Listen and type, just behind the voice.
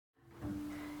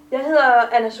Jeg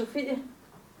hedder Sophie,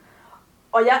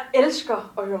 og jeg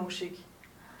elsker at høre musik.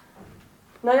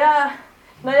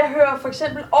 Når jeg hører for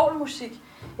eksempel orgelmusik,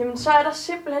 jamen så er der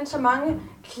simpelthen så mange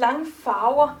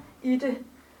klangfarver i det.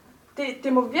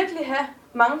 Det må virkelig have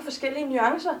mange forskellige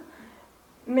nuancer.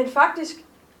 Men faktisk,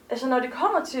 altså når det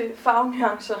kommer til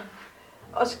farvenuancer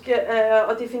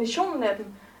og definitionen af dem,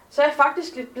 så er jeg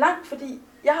faktisk lidt blank, fordi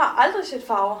jeg har aldrig set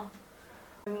farver.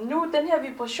 Nu den her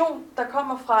vibration, der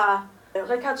kommer fra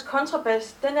Richards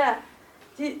kontrabas, der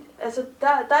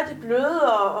er de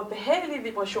bløde og behagelige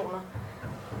vibrationer.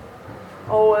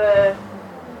 Og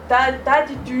der er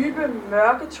de dybe,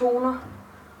 mørke toner.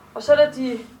 Og så er der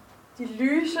de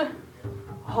lyse,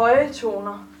 høje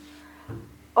toner.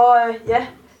 Og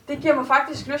det giver mig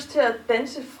faktisk lyst til at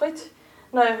danse frit,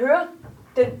 når jeg hører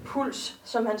den puls,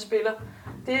 som han spiller.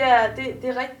 Det er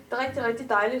rigtig, rigtig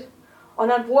dejligt. Og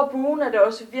når han bruger buen, er det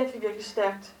også virkelig, virkelig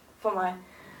stærkt for mig.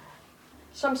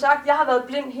 Som sagt, jeg har været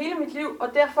blind hele mit liv,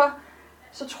 og derfor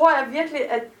så tror jeg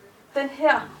virkelig, at den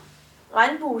her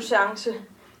regnbueseance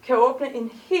kan åbne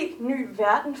en helt ny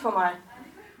verden for mig.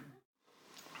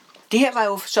 Det her var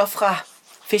jo så fra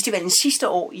festivalen sidste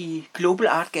år i Global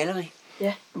Art Gallery,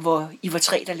 hvor I var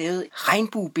 3, der lavede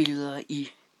regnbuebilleder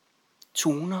i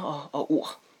toner og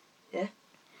ord. Ja.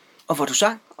 Og hvor du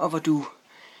sang, og hvor du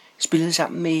spillede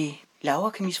sammen med Laura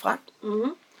Kamis Frank.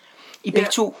 Mm-hmm. I begge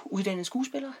to uddannede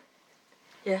skuespillere.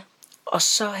 Ja. Og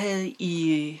så havde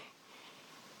I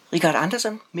Richard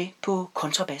Andersen med på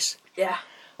kontrabas. Ja.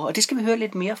 Og det skal vi høre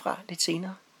lidt mere fra lidt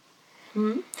senere.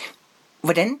 Mm.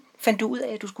 Hvordan fandt du ud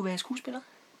af, at du skulle være skuespiller?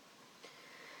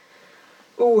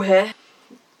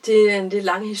 Det er en lidt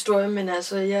lang historie, men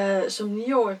altså, jeg som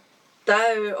 9-årig,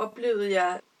 der oplevede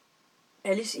jeg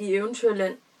Alice i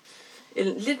Eventyrland.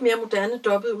 En lidt mere moderne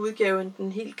dobbet udgave end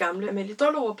den helt gamle Amalie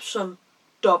Dollerup, som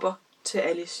dopper til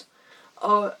Alice.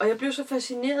 Og jeg blev så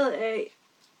fascineret af,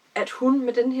 at hun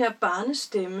med den her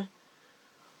barnestemme,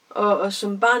 og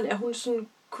som barn, at hun sådan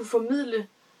kunne formidle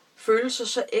følelser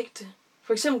så ægte.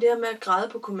 For eksempel det her med at græde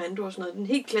på kommando og sådan noget. Den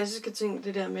helt klassiske ting,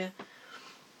 det der med,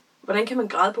 hvordan kan man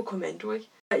græde på kommando, ikke?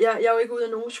 Jeg er jo ikke ud af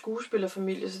nogen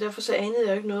skuespillerfamilie, så derfor så anede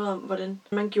jeg ikke noget om, hvordan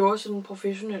man gjorde sådan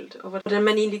professionelt, og hvordan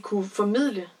man egentlig kunne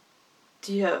formidle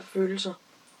de her følelser.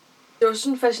 Det var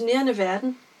sådan en fascinerende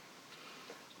verden.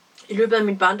 I løbet af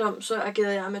min barndom, så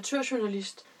agerede jeg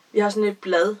amatørjournalist. Vi har sådan et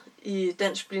blad i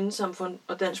Dansk Blindesamfund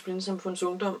og Dansk Blindesamfunds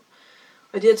Ungdom.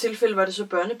 Og i det her tilfælde var det så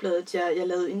børnebladet, jeg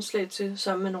lavede indslag til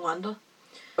sammen med nogle andre.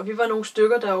 Og vi var nogle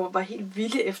stykker, der jo var helt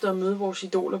vilde efter at møde vores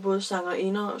idoler, både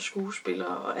sangerinder og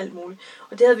skuespillere og alt muligt.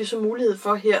 Og det havde vi så mulighed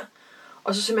for her.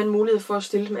 Og så simpelthen mulighed for at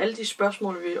stille dem alle de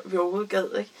spørgsmål, vi overhovedet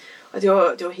gad, ikke? Og det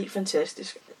var helt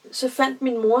fantastisk. Så fandt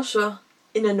min mor så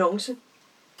en annonce,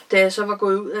 da jeg så var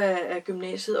gået ud af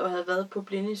gymnasiet og havde været på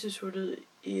Blindeinstituttet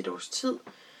i et års tid.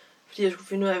 Fordi jeg skulle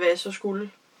finde ud af, hvad jeg så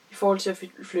skulle i forhold til at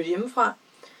flytte hjemmefra.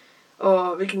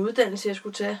 Og hvilken uddannelse jeg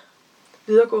skulle tage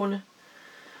videregående.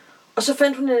 Og så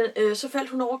faldt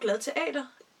hun over Glad Teater.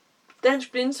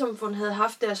 Dansk Blindesamfund havde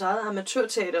haft deres eget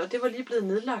amatørteater, og det var lige blevet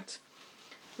nedlagt.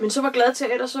 Men så var Glad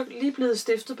Teater så lige blevet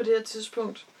stiftet på det her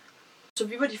tidspunkt. Så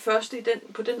vi var de første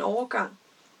på den overgang,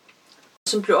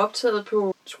 som blev optaget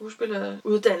på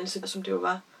skuespilleruddannelse, som det jo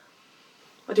var.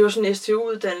 Og det var sådan en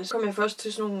STU-uddannelse. Så kom jeg først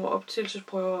til sådan nogle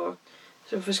optagelsesprøver og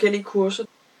så forskellige kurser.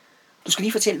 Du skal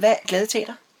lige fortælle, hvad er Glad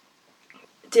Teater?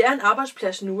 Det er en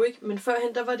arbejdsplads nu, ikke? Men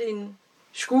førhen, der var det en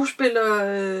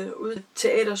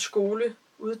teaterskole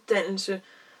uddannelse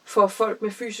for folk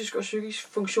med fysisk og psykisk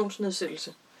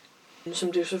funktionsnedsættelse.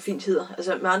 Som det jo så fint hedder.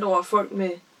 Altså med andre ord, folk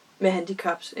med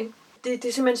handicaps, ikke? Det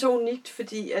er simpelthen så unikt,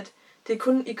 fordi at det er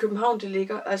kun i København, det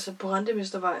ligger, altså på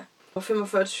Rentemestervej, og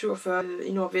 45-47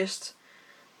 i nordvest.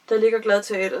 Der ligger Glad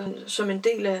Teater som en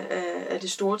del af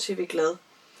det store TV Glad.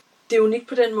 Det er unikt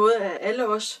på den måde, at alle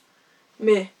os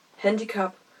med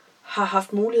handicap har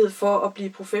haft mulighed for at blive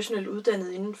professionelt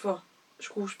uddannet inden for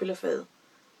skuespillerfaget.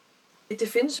 Det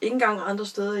findes ikke engang andre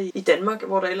steder i Danmark,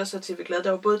 hvor der ellers er TV Glad. Der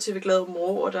er jo både TV Glad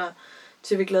Aabenraa, og der er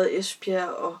TV Glad Esbjerg,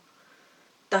 og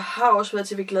der har også været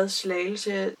TV Glad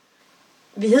Slagelse.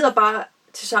 Vi hedder bare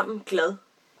tilsammen Glad,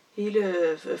 hele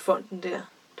fonden der.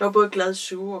 Der var både Glad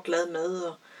Suge og Glad Mad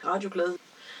og Radio Glad.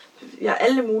 Ja,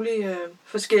 alle mulige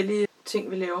forskellige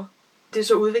ting, vi laver. Det er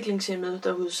så udviklingshjemmet,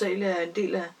 der hovedsageligt er en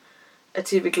del af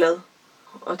TV Glad.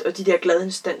 Og de der glade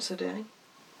instanser der, ikke?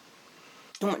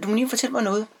 Du må lige fortælle mig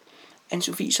noget,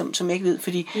 Anne-Sophie, som jeg ikke ved,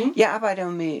 fordi jeg arbejder jo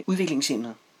med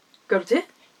udviklingshjemmet. Gør du det?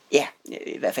 Ja,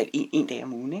 i hvert fald en dag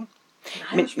om ugen, ikke?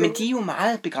 Men de er jo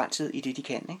meget begrænset i det, de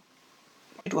kan, ikke?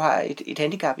 Du har et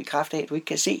handicap i kraft af, at du ikke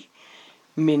kan se,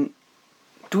 men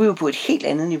du er jo på et helt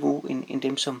andet niveau end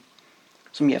dem,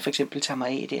 som jeg for eksempel tager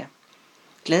mig af der.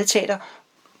 glade teater.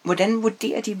 Hvordan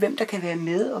vurderer de, hvem der kan være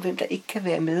med, og hvem der ikke kan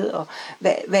være med, og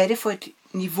hvad er det for et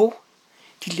niveau,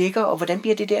 de ligger, og hvordan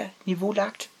bliver det der niveau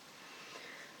lagt?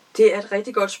 Det er et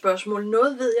rigtig godt spørgsmål.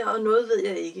 Noget ved jeg, og noget ved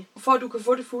jeg ikke. For at du kan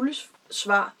få det fulde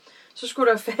svar, så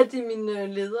skulle du have fat i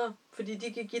mine ledere, fordi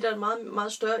de kan give dig et meget,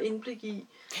 meget større indblik i.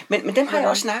 Men dem har jeg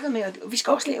også snakket med, og vi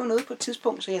skal også lave noget på et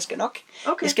tidspunkt, så jeg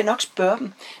skal nok spørge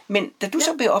dem. Men da du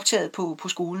så blev optaget på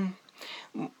skolen,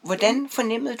 hvordan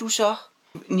fornemmede du så,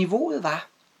 niveauet var?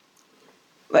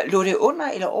 Lå det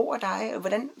under eller over dig?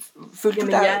 Hvordan følte du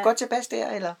dig godt tilpas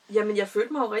der? Eller? Jamen, jeg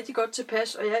følte mig jo rigtig godt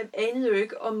tilpas, og jeg anede jo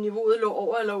ikke, om niveauet lå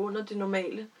over eller under det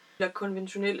normale, eller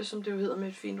konventionelle, som det jo hedder med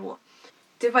et fint ord.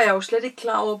 Det var jeg jo slet ikke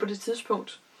klar over på det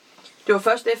tidspunkt. Det var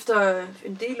først efter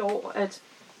en del år, at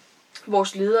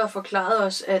vores ledere forklarede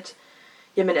os, at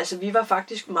jamen, altså, vi var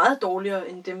faktisk meget dårligere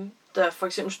end dem, der for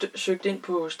eksempel søgte ind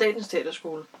på Statens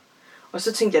Teaterskole. Og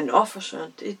så tænkte jeg, nå for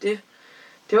søren,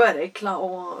 det var jeg da ikke klar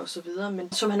over, og så videre.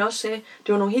 Men som han også sagde,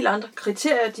 det var nogle helt andre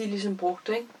kriterier, de ligesom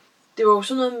brugte, ikke? Det var jo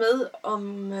sådan noget med,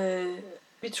 om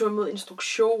vi tog imod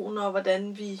instruktioner,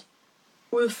 hvordan vi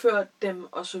udførte dem,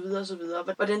 og så videre, og så videre.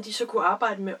 Hvordan de så kunne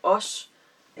arbejde med os,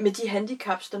 med de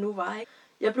handicaps, der nu var, ikke?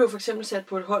 Jeg blev for eksempel sat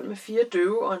på et hold med 4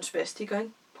 døve og en spastiker,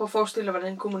 ikke? Prøv at forestille dig,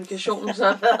 hvordan kommunikationen så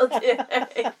har været der,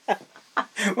 ikke?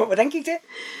 Hvordan gik det?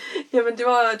 Jamen, det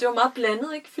var meget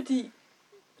blandet, ikke? Fordi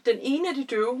den ene af de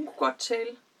døve, hun kunne godt tale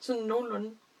sådan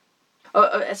nogenlunde.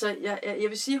 Og altså, jeg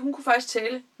vil sige, at hun kunne faktisk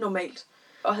tale normalt.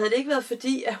 Og havde det ikke været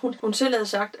fordi, at hun selv havde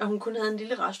sagt, at hun kun havde en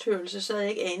lille resthørelse, så havde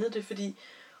jeg ikke anet det, fordi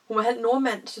hun var halv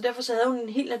nordmand, så derfor så havde hun en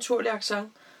helt naturlig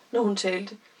accent, når hun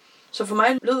talte. Så for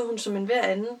mig lød hun som en hver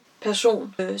anden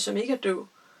person, som ikke er døv.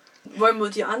 Hvorimod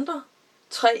de andre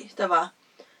 3, der var,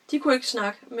 de kunne ikke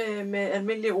snakke med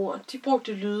almindelige ord. De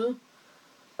brugte lyde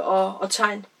og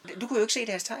tegn. Du kunne jo ikke se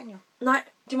deres tegn, jo. Nej,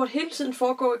 de måtte hele tiden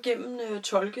foregå igennem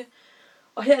tolke.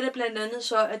 Og her er det blandt andet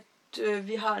så, at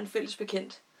vi har en fælles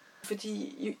bekendt.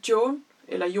 Fordi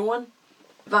Joan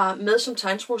var med som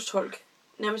tegnsprogstolk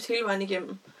nærmest hele vejen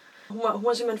igennem. Hun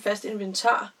var simpelthen fast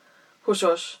inventar hos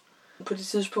os på det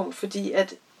tidspunkt, fordi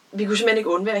at vi kunne simpelthen ikke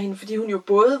undvære hende, fordi hun jo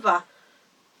både var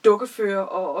dukkefører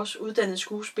og også uddannet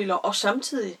skuespiller og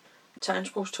samtidig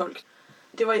tegnsprogstolk.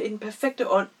 Det var en perfekte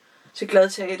ånd til glad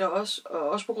teater også, og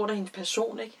også på grund af hendes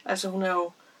person, ikke? Altså hun er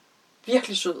jo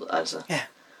virkelig sød, altså. Ja.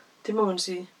 Det må man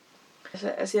sige.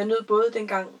 Altså jeg nød både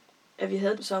dengang, at vi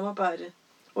havde et samarbejde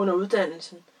under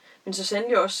uddannelsen, men så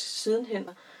sandelig også sidenhen.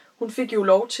 Hun fik jo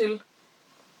lov til,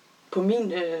 på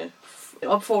min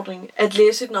opfordring, at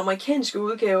læse den amerikanske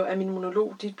udgave af min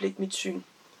monolog, Dit blik, mit syn.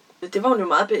 Det var hun jo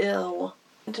meget beæret over.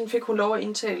 Den fik hun lov at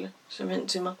indtale simpelthen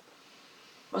til mig.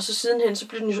 Og så sidenhen, så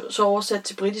blev den jo så oversat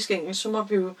til britisk-engelsk, så må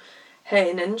vi jo have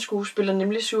en anden skuespiller,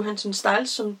 nemlig Sue Hansen-Styles,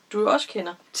 som du jo også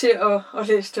kender, til at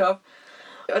læse det op.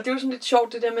 Og det er jo sådan lidt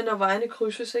sjovt, det der med, når vejene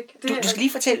krydses, ikke? Du skal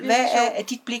lige fortælle, hvad er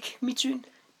Dit blik, mit syn?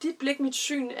 Dit blik, mit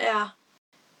syn er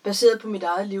baseret på mit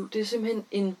eget liv. Det er simpelthen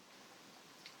en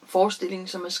forestilling,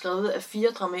 som er skrevet af 4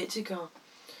 dramatikere.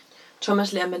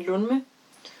 Thomas Lerman Lundme,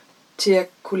 Thea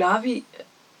Kulavi,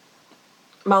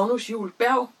 Magnus Juhl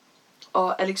Berg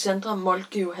og Alexandra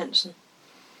Moltke Johansen.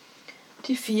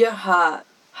 De 4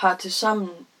 har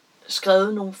tilsammen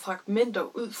skrevet nogle fragmenter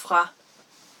ud fra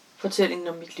fortællingen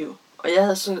om mit liv. Og jeg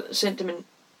havde så sendt dem en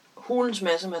hulens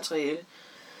masse materiale,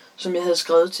 som jeg havde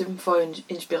skrevet til dem for at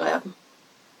inspirere dem.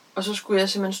 Og så skulle jeg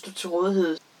simpelthen stå til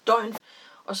rådighed døgn,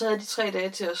 og så havde de 3 dage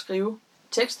til at skrive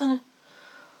teksterne.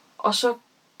 Og så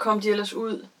kom de ellers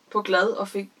ud på glad og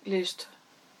fik læst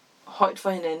højt for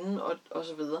hinanden og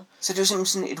så videre. Så det var simpelthen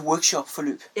sådan et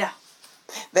workshop-forløb? Ja.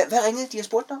 Hvad ringede de og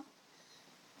spurgte om?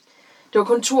 Det var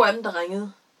kun 2 af dem, der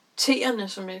ringede. T'erne,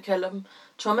 som jeg kalder dem.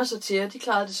 Thomas og Thea, de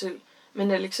klarede det selv.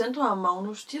 Men Alexandra og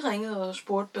Magnus, de ringede og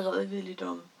spurgte beredvilligt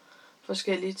om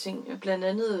forskellige ting. Blandt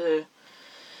andet,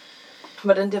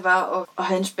 hvordan det var at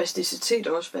have en spasticitet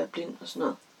og også være blind og sådan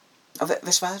noget. Og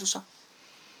hvad svarede du så?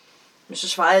 Men så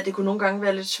svarede jeg, at det kunne nogle gange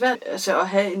være lidt svært altså at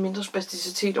have en mindre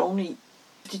spasticitet oveni.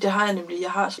 Fordi det har jeg nemlig.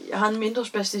 Jeg har en mindre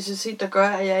spasticitet, der gør,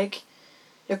 at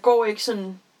jeg går ikke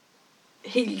sådan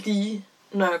helt lige,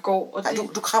 når jeg går. Og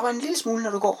du krabber en lille smule,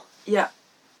 når du går? Ja,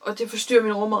 og det forstyrrer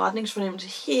min rum- og retningsfornemmelse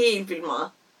helt vildt meget.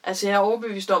 Altså jeg er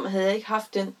overbevist om, at havde jeg ikke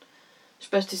haft den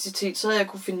spasticitet, så havde jeg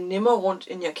kunne finde nemmere rundt,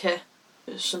 end jeg kan,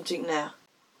 som tingene er.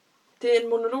 Det er en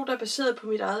monolog, der er baseret på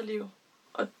mit eget liv.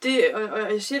 Og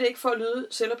jeg siger det ikke for at lyde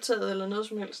selvoptaget eller noget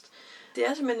som helst. Det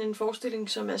er simpelthen en forestilling,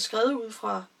 som er skrevet ud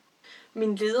fra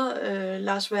min leder,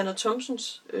 Lars Werner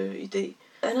Thomsens idé.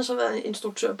 Han har så været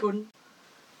instruktør på den.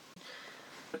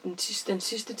 Den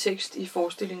sidste tekst i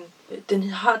forestillingen, den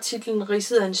har titlen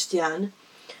Ridset af en stjerne.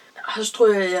 Her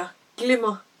strøger jeg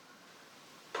glimmer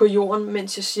på jorden,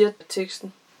 mens jeg siger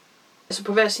teksten. Altså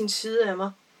på hver sin side af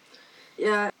mig.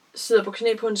 Jeg sidder på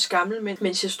knæ på en skammel,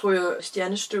 mens jeg stryger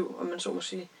stjernestøv, om man så må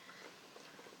sige,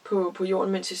 på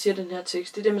jorden, mens jeg siger den her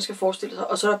tekst. Det er det, man skal forestille sig.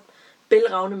 Og så er der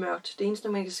bælragende mørkt. Det eneste,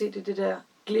 man kan se, det er det der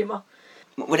glimmer.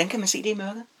 Hvordan kan man se det i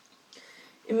mørket?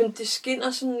 Jamen, det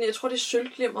skinner sådan, jeg tror, det er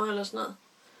sølvglimmer eller sådan noget.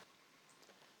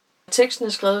 Teksten er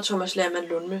skrevet af Thomas Lerman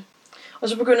Lundme. Og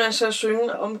så begynder jeg så at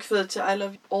synge omkvædet til I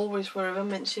Love You Always Forever,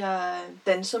 mens jeg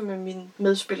danser med min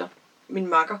medspiller, min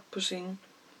makker på scenen.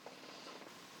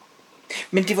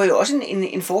 Men det var jo også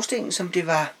en forestilling, som det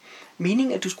var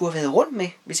meningen, at du skulle have været rundt med.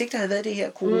 Hvis ikke der havde været det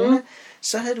her corona,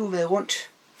 så havde du været rundt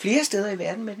flere steder i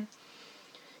verden med den.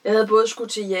 Jeg havde både skulle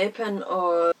til Japan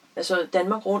og altså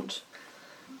Danmark rundt.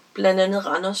 Blandt andet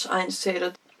Randers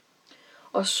Egnsteater.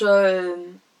 Og så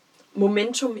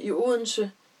Momentum i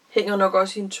Odense hænger nok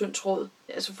også i en tynd tråd.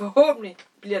 Altså forhåbentlig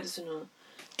bliver det til noget.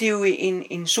 Det er jo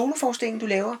en soloforestilling, du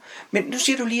laver. Men nu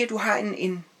siger du lige, at du har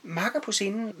en makker på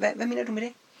scenen. Hvad mener du med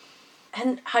det?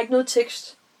 Han har ikke noget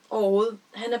tekst overhovedet.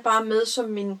 Han er bare med som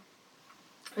min,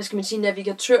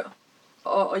 navigatør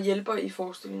og hjælper i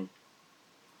forestillingen.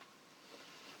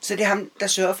 Så det er ham, der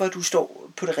sørger for, at du står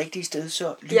på det rigtige sted,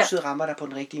 så lyset rammer dig på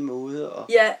den rigtige måde? Og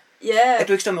at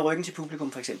du ikke står med ryggen til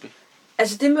publikum, for eksempel?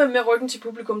 Altså det med ryggen til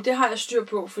publikum, det har jeg styr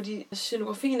på, fordi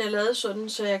scenografien er lavet sådan,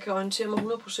 så jeg kan orientere mig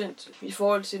 100% i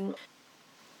forhold til den.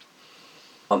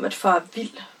 Om at fare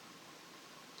vild.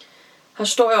 Her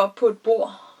står jeg op på et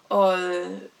bord og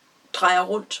drejer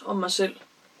rundt om mig selv.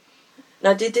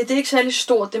 Nej, det er ikke særlig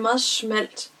stort, det er meget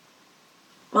smalt.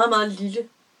 Meget, meget lille.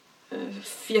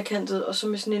 Firkantet, og så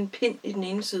med sådan en pind i den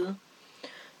ene side,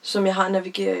 som jeg har at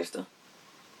navigere efter.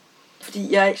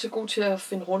 Fordi jeg er ikke så god til at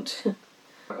finde rundt.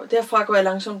 Derfra går jeg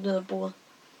langsomt ned ad bordet.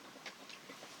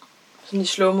 Sådan i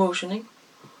slow motion, ikke?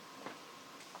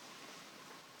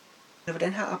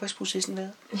 Hvordan har arbejdsprocessen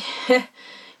været?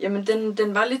 Jamen,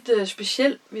 den var lidt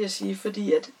speciel, vil jeg sige,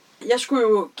 fordi at jeg skulle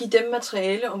jo give dem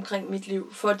materiale omkring mit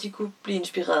liv, for at de kunne blive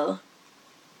inspireret.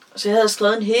 Så jeg havde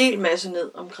skrevet en hel masse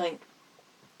ned omkring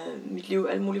mit liv,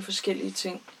 alle mulige forskellige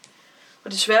ting.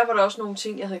 Og desværre var der også nogle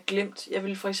ting, jeg havde glemt. Jeg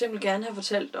ville for eksempel gerne have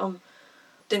fortalt om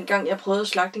dengang jeg prøvede at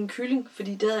slagte en kylling,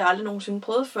 fordi det havde jeg aldrig nogensinde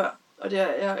prøvet før. Og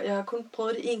jeg har kun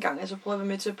prøvet det én gang, altså prøvet at være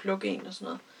med til at plukke en og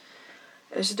sådan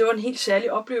noget. Så det var en helt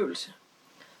særlig oplevelse.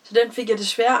 Så den fik jeg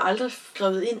desværre aldrig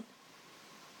skrevet ind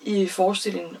i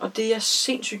forestillingen, og det er jeg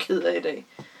sindssygt ked af i dag.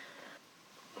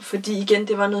 Fordi igen,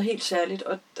 det var noget helt særligt,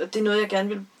 og det er noget, jeg gerne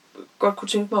ville godt kunne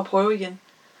tænke mig at prøve igen.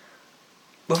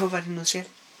 Hvorfor var det noget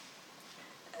særligt?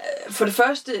 For det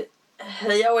første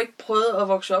havde jeg jo ikke prøvet at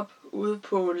vokse op ude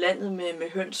på landet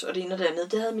med høns og det ene og det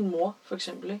andet. Det havde min mor for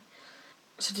eksempel, ikke?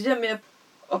 Så det der med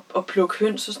at plukke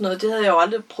høns og sådan noget, det havde jeg jo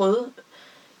aldrig prøvet.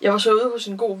 Jeg var så ude hos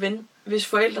en god ven, hvis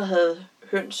forældre havde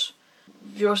høns.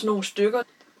 Vi var sådan nogle stykker,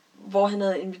 hvor han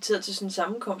havde inviteret til sådan en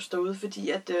sammenkomst derude, fordi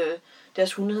at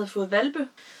deres hunde havde fået hvalpe.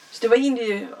 Så det var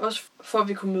egentlig også for, at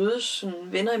vi kunne mødes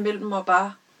sådan venner imellem og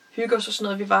bare hygge os og sådan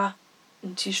noget. Vi var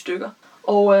 10 stykker.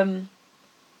 Og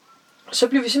så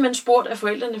blev vi simpelthen spurgt af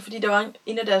forældrene, fordi der var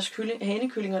en af deres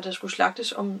hanekyllinger, der skulle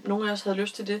slagtes, om nogen af os havde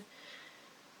lyst til det.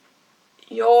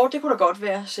 Jo, det kunne da godt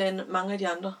være, sagde mange af de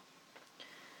andre.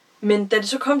 Men da det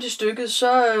så kom til stykket, så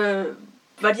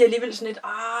var de alligevel sådan lidt,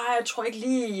 jeg tror ikke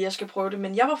lige, jeg skal prøve det,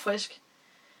 men jeg var frisk.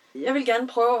 Jeg ville gerne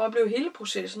prøve at opleve hele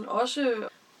processen, også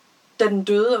da den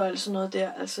døde og alt sådan noget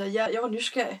der. Altså, jeg var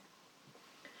nysgerrig.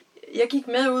 Jeg gik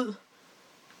med ud,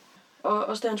 og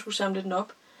også da han skulle samle den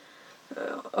op.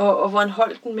 Og hvor han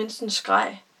holdt den, mens den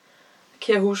skreg,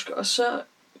 kan jeg huske. Og så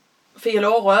fik jeg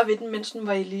lov at røre ved den, mens den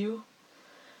var i live.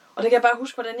 Og der kan jeg bare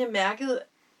huske, hvordan jeg mærkede,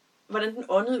 hvordan den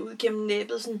åndede ud gennem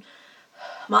næbet, sådan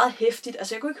meget hæftigt.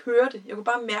 Altså jeg kunne ikke høre det, jeg kunne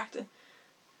bare mærke det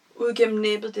ud gennem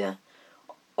næbet der.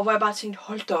 Og hvor jeg bare tænkte,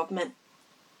 hold da op, mand.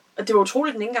 Og det var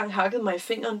utroligt, at den ikke engang hakkede mig i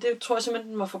fingeren. Det tror jeg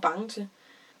simpelthen, den var for bange til.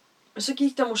 Og så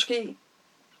gik der måske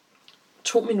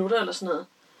 2 minutter eller sådan noget.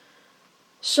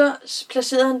 Så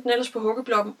placerede han den ellers på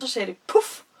huggeblokken, så sagde det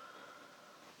puff.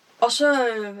 Og så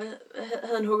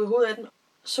havde han hugget hovedet af den.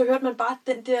 Så hørte man bare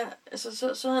den der,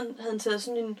 altså så havde han taget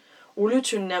sådan en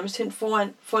olietynde nærmest hen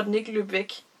foran, for at den ikke løb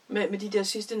væk med de der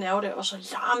sidste nerver der. Og så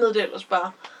larmede det ellers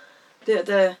bare, der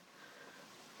da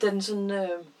den sådan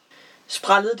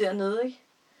sprallede dernede, ikke?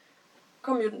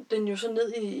 Kom den jo så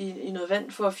ned i noget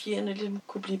vand, for at fjerene ligesom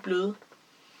kunne blive bløde.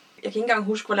 Jeg kan ikke engang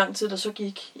huske, hvor lang tid der så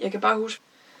gik. Jeg kan bare huske,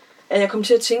 at jeg kom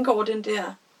til at tænke over den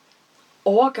der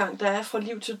overgang, der er fra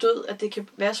liv til død, at det kan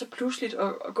være så pludseligt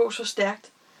og gå så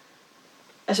stærkt.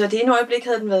 Altså det ene øjeblik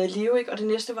havde den været i live, ikke? Og det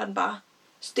næste var den bare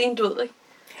stendød, ikke?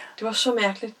 Det var så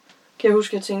mærkeligt, kan jeg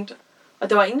huske, jeg tænkte. Og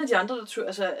der var ingen af de andre, der tog,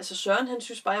 altså Søren, han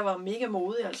synes bare, jeg var mega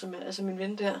modig, altså min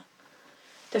ven der.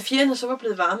 Da fjerne så var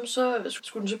blevet varme, så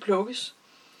skulle den så plukkes.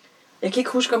 Jeg kan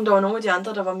ikke huske, om der var nogen af de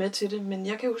andre, der var med til det, men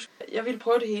jeg kan huske, jeg ville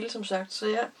prøve det hele, som sagt. Så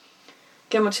jeg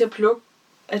gav mig til at plukke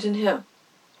af den her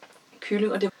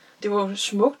kylling, og det var jo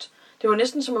smukt. Det var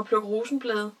næsten som at plukke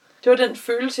rosenblade. Det var den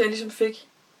følelse, jeg ligesom fik.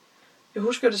 Jeg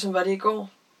husker det, som var det i går.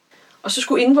 Og så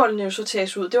skulle indvoldene jo så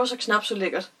tages ud. Det var så knap så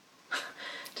lækkert.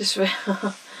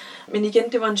 Desværre. Men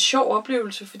igen, det var en sjov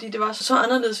oplevelse, fordi det var så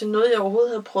anderledes end noget, jeg overhovedet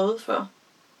havde prøvet før.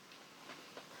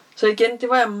 Så igen, det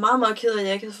var jeg meget, meget ked af, at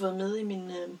jeg ikke havde fået med i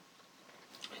min...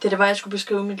 Det var, jeg skulle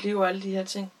beskrive mit liv og alle de her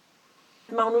ting.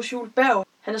 Magnus Juel Berg,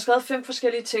 han har skrevet 5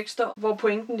 forskellige tekster, hvor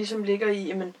pointen ligesom ligger i,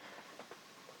 jamen,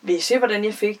 vil I se, hvordan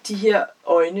jeg fik de her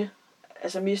øjne,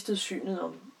 altså mistede synet,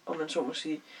 om man så må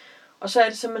sige. Og så er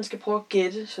det så, man skal prøve at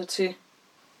gætte sig til,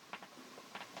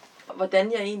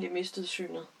 hvordan jeg egentlig mistede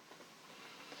synet.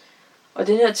 Og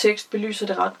den her tekst belyser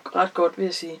det ret godt, vil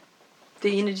jeg sige.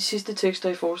 Det er en af de sidste tekster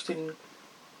i forestillingen.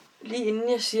 Lige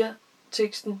inden jeg siger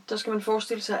teksten, der skal man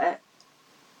forestille sig, at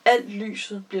alt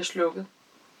lyset bliver slukket.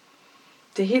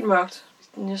 Det er helt mørkt.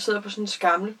 Jeg sidder på sådan en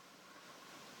skammel.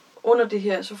 Under det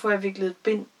her, så får jeg viklet et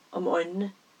bind om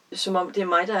øjnene. Som om det er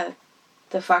mig,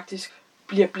 der faktisk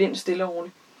bliver blind stille og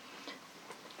roligt.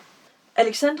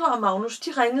 Alexandra og Magnus,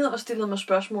 de ringede og stillede mig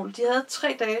spørgsmål. De havde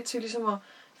 3 dage til ligesom at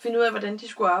finde ud af, hvordan de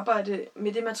skulle arbejde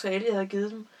med det materiale, jeg havde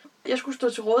givet dem. Jeg skulle stå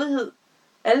til rådighed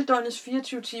alle døgnets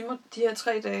 24 timer, de her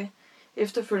 3 dage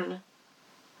efterfølgende.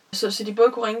 Så de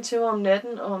både kunne ringe til mig om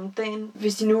natten og om dagen,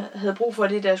 hvis de nu havde brug for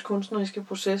det i deres kunstneriske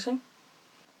proces. Ikke?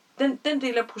 Den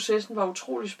del af processen var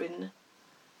utrolig spændende.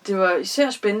 Det var især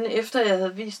spændende, efter jeg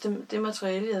havde vist dem det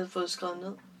materiale, jeg havde fået skrevet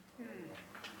ned.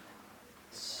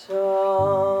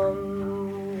 Somewhere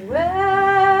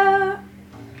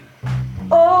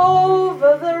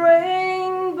over the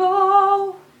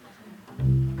rainbow,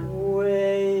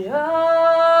 way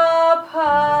up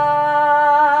high,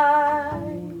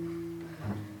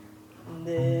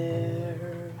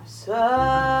 there's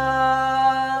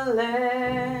a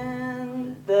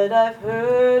land that I've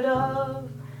heard of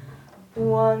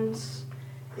once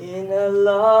in a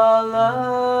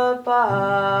lullaby.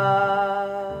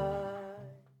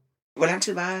 Hvor lang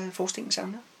tid var forestillingen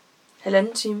samlet?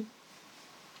 1,5 time.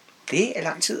 Det er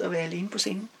lang tid at være alene på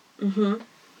scenen. Mhm.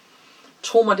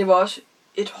 Tro mig, det var også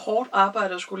et hårdt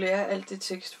arbejde at skulle lære alt det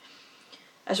tekst.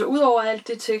 Altså udover alt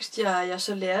det tekst, jeg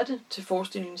så lærte til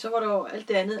forestillingen, så var der jo alt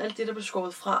det andet, alt det, der blev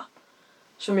skåret fra,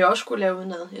 som jeg også skulle lære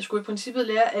udenad. Jeg skulle i princippet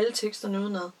lære alle teksterne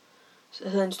udenad. Så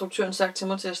havde instruktøren sagt til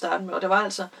mig til at starte med. Og der var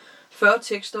altså 40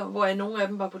 tekster, hvor nogle af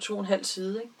dem var på 2,5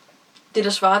 side. Ikke? Det,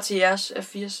 der svarer til jeres af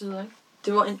 4 sider. Ikke?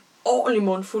 Det var en ordentlig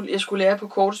mundfuld, jeg skulle lære på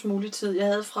kortest mulig tid. Jeg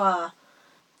havde fra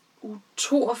uge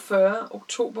 42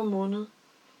 oktober måned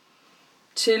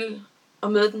til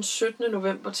og med den 17.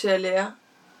 november til at lære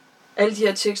alle de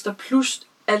her tekster, plus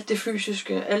alt det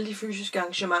fysiske, alle de fysiske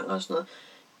arrangementer og sådan noget.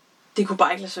 Det kunne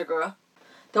bare ikke lade sig gøre.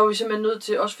 Der var vi simpelthen nødt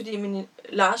til, også fordi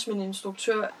Lars, min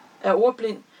instruktør, er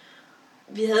ordblind.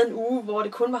 Vi havde en uge, hvor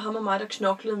det kun var ham og mig, der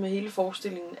knoklede med hele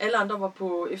forestillingen. Alle andre var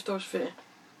på efterårsferie.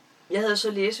 Jeg havde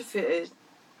så læseferie,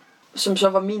 som så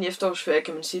var min efterårsferie,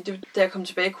 kan man sige. Da jeg kom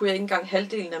tilbage, kunne jeg ikke engang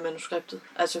halvdelen af manuskriptet.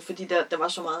 Altså fordi der var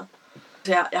så meget.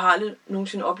 Så jeg har aldrig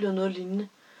nogensinde oplevet noget lignende.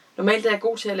 Normalt er jeg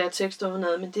god til at lære tekster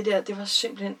udenad, men det var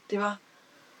simpelthen, det var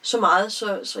så meget,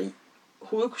 så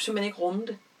hovedet kunne simpelthen ikke rumme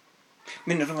det.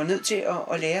 Men når du var nødt til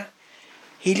at lære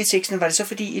hele teksten, var det så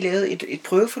fordi I lavede et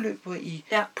prøveforløb, hvor I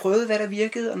prøvede, hvad der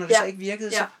virkede, og når det så ikke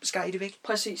virkede, så skar I det væk?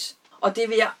 Præcis. Og det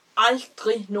vil jeg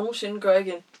aldrig nogensinde gøre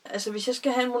igen. Altså hvis jeg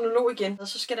skal have en monolog igen,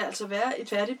 så skal der altså være et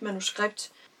færdigt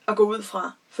manuskript at gå ud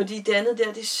fra. Fordi det andet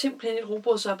der, det er simpelthen et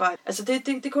rugbrødsarbejde. Altså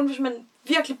det er kun, hvis man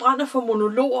virkelig brænder for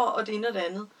monologer og det ene og det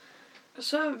andet. Og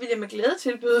så vil jeg med glæde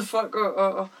tilbyde folk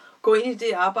at gå ind i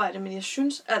det arbejde. Men jeg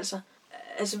synes altså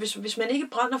hvis man ikke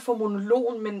brænder for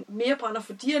monologen, men mere brænder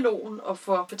for dialogen og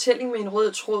for fortælling med en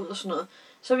rød tråd og sådan noget,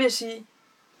 så vil jeg sige,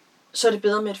 så er det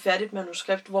bedre med et færdigt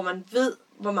manuskript, hvor man ved,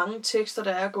 hvor mange tekster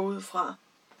der er at gå ud fra.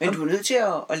 Men du er nødt til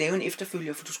at lave en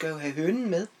efterfølger, for du skal jo have hønen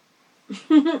med.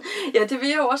 Ja, det vil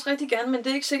jeg jo også rigtig gerne, men det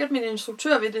er ikke sikkert, min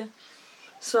instruktør vil det.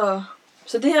 Så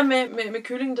det her med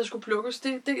kyllingen, der skulle plukkes,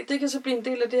 det kan så blive en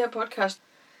del af det her podcast.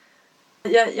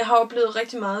 Jeg har oplevet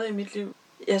rigtig meget i mit liv,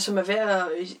 som er værd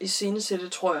at iscenesætte,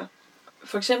 tror jeg.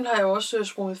 For eksempel har jeg også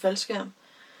sprunget faldskærm.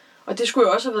 Og det skulle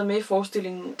jo også have været med i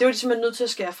forestillingen. Det var de simpelthen nødt til at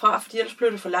skære fra, fordi ellers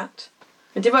blev det for langt.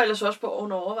 Men det var ellers også på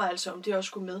under overvejelse, om det også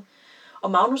skulle med.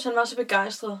 Og Magnus, han var så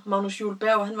begejstret. Magnus Juel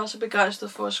Berg, han var så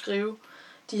begejstret for at skrive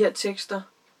de her tekster.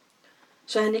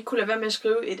 Så han ikke kunne lade være med at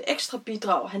skrive et ekstra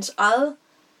bidrag. Hans eget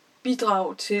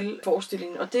bidrag til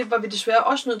forestillingen, og det var vi desværre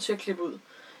også nødt til at klippe ud.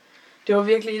 Det var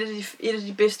virkelig et af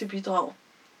de bedste bidrag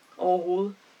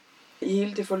overhovedet i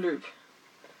hele det forløb.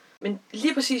 Men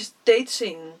lige præcis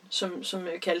datescenen, som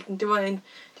jeg kaldte den,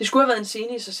 det skulle have været en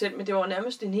scene i sig selv, men det var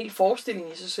nærmest en hel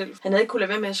forestilling i sig selv. Han havde ikke kunne lade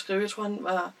være med at skrive, jeg tror han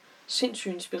var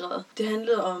sindssygt inspireret. Det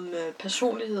handlede om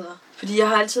personligheder, fordi jeg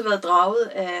har altid været draget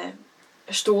af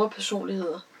store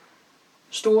personligheder.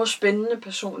 Store, spændende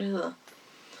personligheder.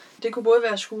 Det kunne både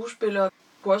være skuespillere, det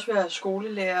kunne også være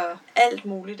skolelærer, alt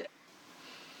muligt.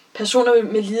 Personer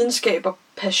med lidenskab og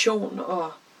passion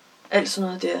og alt sådan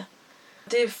noget der.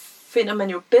 Det finder man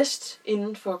jo bedst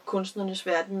inden for kunstnernes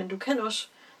verden, men du kan også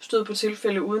støde på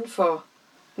tilfælde uden for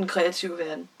den kreative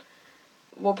verden,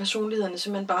 hvor personlighederne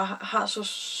simpelthen bare har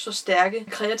så stærke,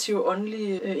 kreative,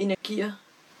 åndelige energier,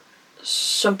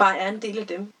 som bare er en del af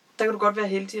dem. Der kan du godt være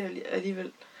heldig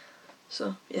alligevel.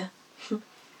 Så ja.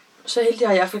 Så heldig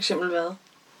har jeg for eksempel været.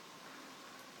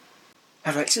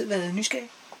 Har du altid været nysgerrig?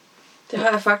 Det har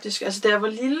jeg faktisk. Altså da jeg var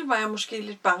lille, var jeg måske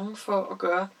lidt bange for at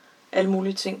gøre alle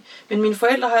mulige ting. Men mine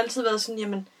forældre har altid været sådan,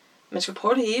 jamen, man skal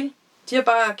prøve det hele. De har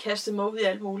bare kastet mig ud i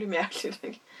alt muligt mærkeligt,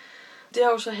 ikke? Det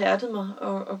har jo så hærdet mig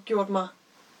og gjort mig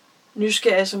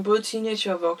nysgerrig som både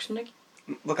teenager og voksen, ikke?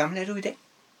 Hvor gammel er du i dag?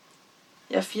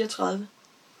 Jeg er 34.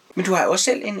 Men du har også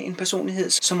selv en personlighed,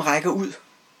 som rækker ud.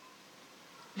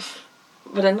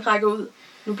 Hvordan rækker ud?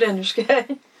 Nu bliver jeg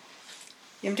nysgerrig.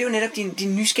 Jamen det er jo netop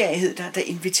din nysgerrighed, der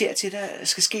inviterer til, at der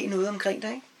skal ske noget omkring dig,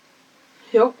 ikke?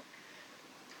 Jo.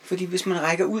 Fordi hvis man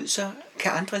rækker ud, så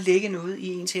kan andre lægge noget i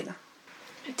ens hænder.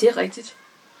 Det er rigtigt.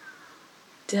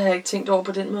 Det har jeg ikke tænkt over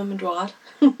på den måde, men du har ret.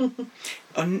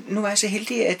 Og nu er jeg så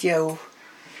heldig, at jeg jo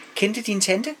kendte din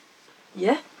tante.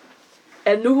 Ja.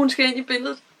 Er det nu, hun skal ind i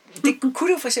billedet? Det kunne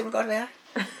det jo for eksempel godt være.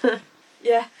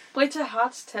 Ja, Britta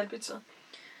Hartz Thalbitzer.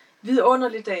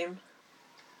 Vidunderlig dame.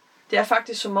 Det er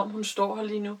faktisk som om, hun står her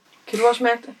lige nu. Kan du også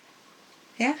mærke det?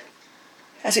 Ja.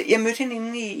 Altså, jeg mødte hende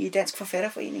inde i Dansk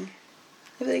Forfatterforening.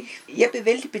 Jeg ved ikke. Jeg blev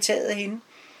vældig betaget af hende,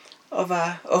 og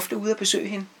var ofte ude at besøge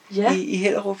hende i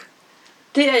Hellerup.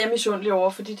 Det er jeg misundelig over,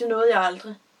 fordi det nåede jeg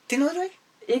aldrig. Det nåede du ikke?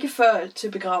 Ikke før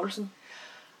til begravelsen.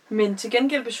 Men til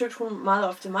gengæld besøgte hun meget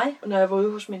ofte mig, når jeg var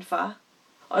ude hos min far.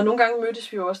 Og nogle gange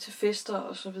mødtes vi jo også til fester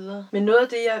og så videre. Men noget af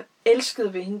det, jeg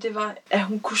elskede ved hende, det var, at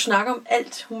hun kunne snakke om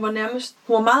alt. Hun var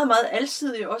meget, meget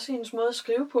alsidig, også i hendes måde at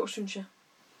skrive på, synes jeg.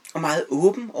 Og meget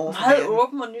åben overfor meget verden.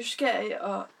 Åben og nysgerrig,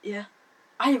 og ja.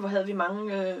 Ej, hvor havde vi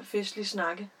mange festlige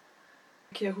snakke,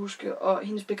 kan jeg huske. Og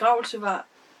hendes begravelse var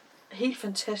helt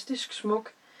fantastisk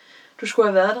smuk. Du skulle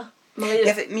have været der,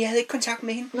 Maria. Men jeg havde ikke kontakt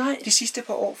med hende de sidste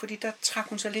par år, fordi der trak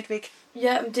hun sig lidt væk.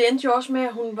 Ja, men det endte jo også med,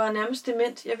 at hun var nærmest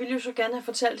dement. Jeg ville jo så gerne have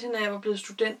fortalt hende, at jeg var blevet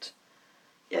student.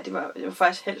 Ja, jeg var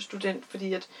faktisk halv student,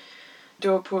 fordi at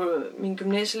det var på min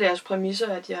gymnasielærers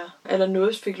præmisser, at jeg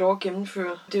allernådigst fik lov at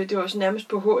gennemføre. Det var også nærmest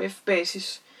på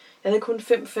HF-basis. Jeg havde kun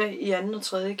 5 fag i 2. og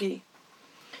 3. G.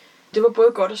 Det var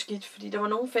både godt og skidt, fordi der var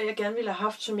nogle fag, jeg gerne ville have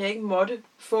haft, som jeg ikke måtte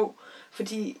få,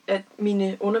 fordi at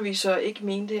mine undervisere ikke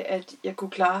mente, at jeg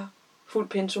kunne klare fuld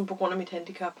pensum på grund af mit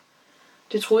handicap.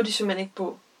 Det troede de simpelthen ikke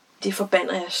på. Det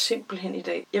forbander jeg simpelthen i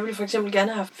dag. Jeg ville for eksempel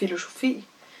gerne have haft filosofi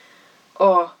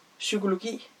og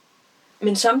psykologi.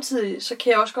 Men samtidig så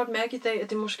kan jeg også godt mærke i dag, at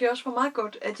det måske også var meget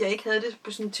godt, at jeg ikke havde det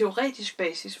på sådan en teoretisk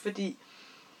basis, fordi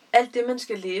alt det, man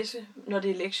skal læse, når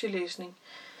det er lektielæsning,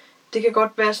 det kan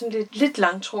godt være sådan lidt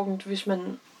langtrukkent, hvis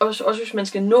man, også hvis man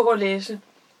skal nå at læse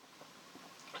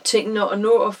tingene, og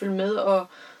nå at følge med, og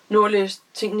nå at læse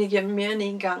tingene igennem mere end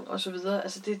en gang, og så videre.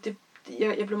 Altså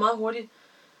jeg blev meget hurtigt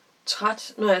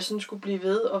træt, når jeg sådan skulle blive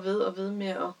ved og ved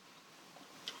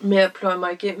med at pløje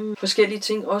mig igennem forskellige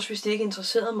ting, også hvis det ikke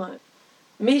interesserede mig.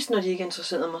 Mest når de ikke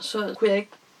interesserede mig, så kunne jeg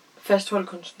ikke fastholde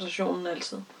koncentrationen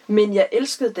altid. Men jeg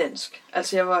elskede dansk.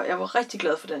 Altså jeg var rigtig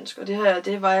glad for dansk, og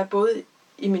det var jeg både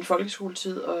i min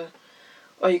folkeskoletid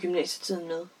og i gymnasietiden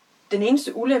med. Den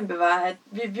eneste ulempe var, at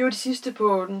vi var de sidste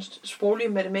på den sproglige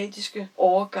matematiske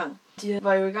overgang. De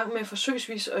var jo i gang med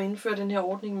forsøgsvis at indføre den her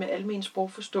ordning med almen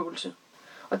sprogforståelse.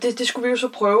 Og det skulle vi jo så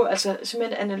prøve, altså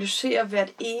simpelthen analysere hvert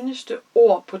eneste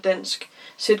ord på dansk.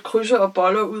 Sætte krydser og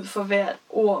boller ud for hvert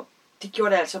ord. Det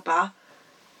gjorde det altså bare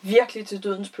virkelig til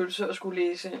dødens pølse at skulle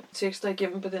læse tekster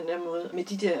igennem på den der måde, med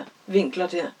de der vinkler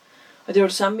der. Og det var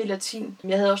det samme i latin.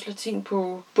 Jeg havde også latin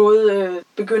på både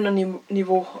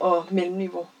begynderniveau og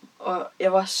mellemniveau. Og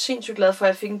jeg var sindssygt glad for, at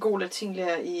jeg fik en god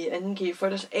latinlærer i 2. G, for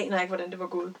ellers aner jeg ikke, hvordan det var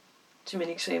gået til min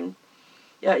eksamen.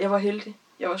 Jeg var heldig.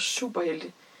 Jeg var super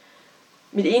heldig.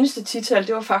 Mit eneste tital,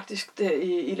 det var faktisk der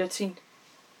i latin,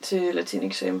 til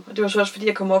latineksamen. Og det var så også, fordi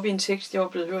jeg kom op i en tekst, jeg var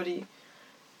blevet hørt i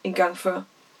en gang før,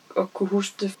 og kunne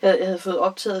huske det. Jeg havde fået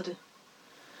optaget det.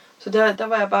 Så der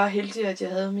var jeg bare heldig, at jeg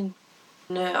havde min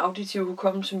auditive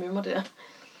hukommelse med mig der.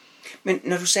 Men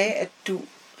når du sagde, at du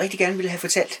rigtig gerne ville have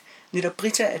fortalt netop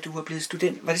Britta, at du var blevet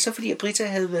student, var det så fordi, at Britta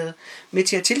havde været med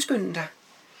til at tilskynde dig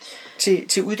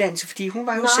til uddannelse? Fordi hun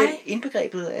var jo selv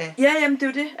indbegrebet af... Ja, jamen det er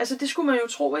jo det. Altså det skulle man jo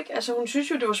tro, ikke? Altså hun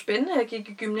synes jo, det var spændende, at jeg gik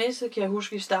i gymnasiet, kan jeg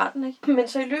huske i starten, ikke? Men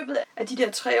så i løbet af de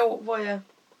der 3 år, hvor jeg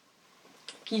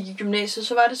gik i gymnasiet,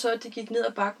 så var det så, at det gik ned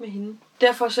ad bakke med hende.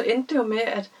 Derfor så endte det jo med,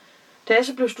 at da jeg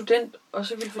så blev student, og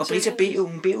så ville fortælle... Og Britta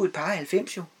hun blev jo et par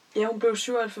 90 jo. Ja, hun blev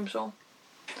 97 år.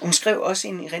 Hun skrev også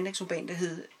en erindringsroman, der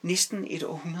hed Næsten et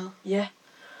århundrede. Ja.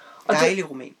 Og dejlig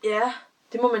roman. Ja,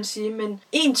 det må man sige. Men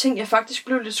en ting, jeg faktisk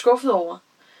blev lidt skuffet over,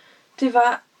 det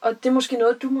var, og det er måske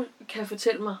noget, du kan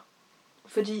fortælle mig,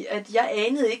 fordi at jeg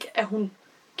anede ikke, at hun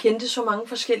kendte så mange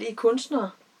forskellige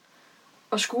kunstnere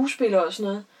og skuespillere og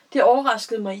sådan noget. Det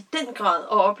overraskede mig i den grad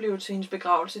at opleve til hendes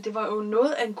begravelse. Det var jo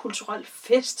noget af en kulturel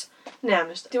fest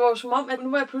nærmest. Det var jo som om, at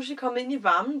nu var jeg pludselig kommet ind i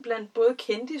varmen blandt både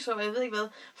kendisser og jeg ved ikke hvad,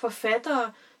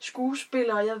 forfattere,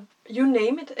 skuespillere, you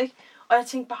name it, ikke? Og jeg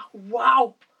tænkte bare,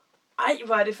 wow, ej,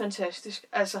 hvor er det fantastisk.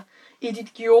 Altså,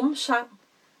 Edith Guillaume sang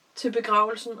til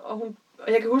begravelsen, og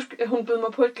jeg kan huske, at hun bød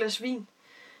mig på et glas vin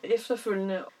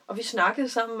efterfølgende, og vi snakkede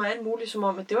sammen med alt muligt, som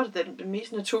om, at det var det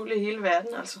mest naturlige i hele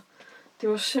verden, altså. Det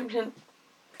var simpelthen...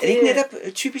 Er det ikke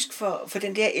netop typisk for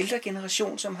den der ældre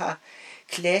generation, som har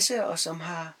klasse, og som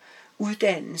har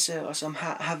uddannelse, og som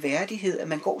har værdighed, at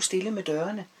man går stille med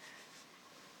dørene?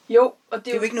 Jo, og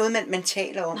det er jo ikke noget, man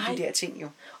taler om, de der ting jo.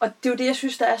 Og det er jo det, jeg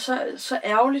synes, der er så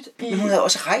ærgerligt. Men hun havde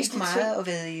også rejst meget og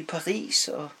været i Paris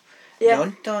og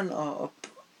London, og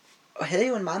havde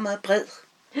jo en meget, meget bred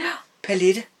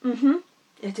palette. Mm-hmm.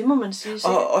 Ja, det må man sige.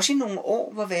 Og også i nogle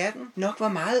år, hvor verden nok var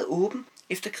meget åben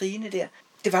efter krigene der.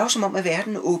 Det var jo som om, at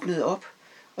verden åbnede op.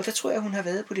 Og der tror jeg, hun har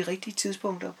været på de rigtige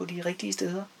tidspunkter, på de rigtige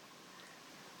steder.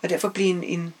 Og derfor blev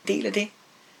en del af det.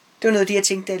 Det var noget af det, jeg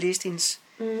tænkte, da jeg læste hendes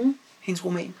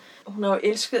roman. Hun har jo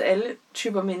elsket alle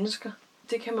typer mennesker.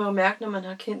 Det kan man jo mærke, når man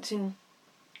har kendt hende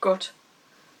godt.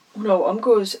 Hun har jo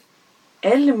omgået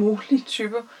alle mulige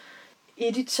typer.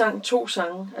 Edith sang 2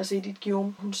 sange, altså Edith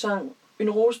Guillaume. Hun sang Une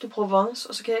Rose de Provence,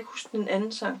 og så kan jeg ikke huske den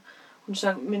anden sang, hun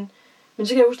sang. Men så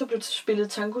kan jeg huske, der blev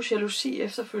spillet Tango Jalousi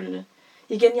efterfølgende.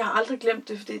 Igen, jeg har aldrig glemt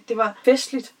det, for det var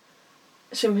festligt.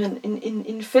 Simpelthen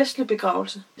en festlig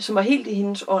begravelse, som var helt i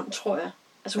hendes ånd, tror jeg.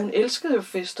 Altså hun elskede jo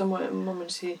fester, må man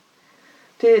sige.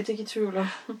 Det er ikke i tvivl om.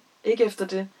 Ikke efter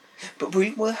det. På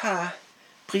hvilken måde har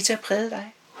Britta præget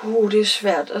dig? Det er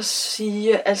svært at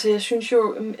sige. Altså jeg synes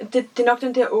jo, det er nok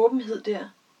den der åbenhed der.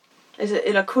 Altså,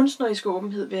 eller kunstnerisk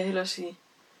åbenhed, vil jeg hellere sige.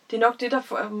 Det er nok det,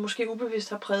 der måske ubevidst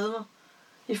har præget mig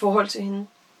i forhold til hende.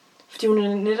 Fordi hun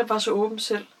netop var så åben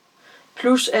selv.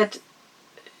 Plus at...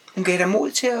 Hun gav dig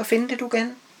mod til at finde det, du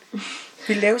gerne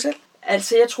ville lave selv?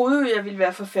 Altså, jeg troede jo, jeg ville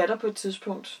være forfatter på et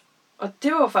tidspunkt. Og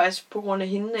det var faktisk på grund af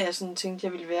hende, at jeg sådan tænkte,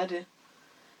 jeg ville være det.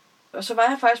 Og så var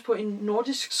jeg faktisk på en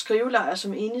nordisk skrivelejr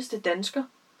som eneste dansker.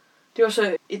 Det var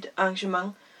så et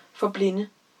arrangement for blinde.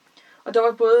 Og der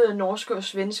var både norske og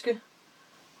svenske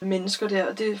mennesker der,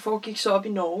 og det foregik så op i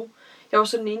Norge. Jeg var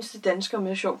så den eneste dansker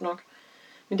med, sjovt nok.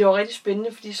 Men det var rigtig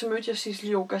spændende, fordi så mødte jeg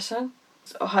Cicely Ogasan,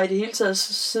 og har i det hele taget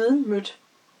siden mødt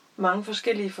mange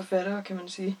forskellige forfattere, kan man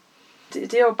sige.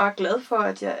 Det er jeg jo bare glad for,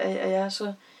 at jeg er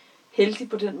så heldig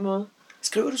på den måde.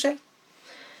 Skriver du selv?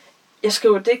 Jeg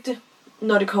skriver digte,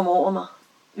 når det kommer over mig.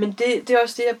 Men det er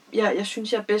også det, jeg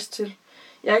synes, jeg er bedst til.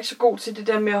 Jeg er ikke så god til det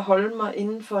der med at holde mig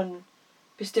inden for en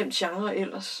bestemt genre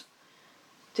ellers.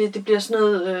 Det bliver sådan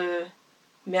noget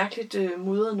mærkeligt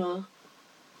mudret noget.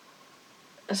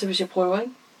 Altså hvis jeg prøver,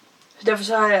 ikke? Så derfor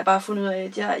så har jeg bare fundet ud af,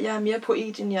 at jeg er mere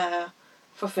poet, end jeg er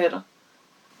forfatter.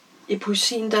 I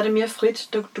poesien, der er det mere frit.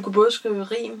 Du kan både skrive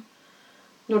rim,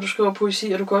 når du skriver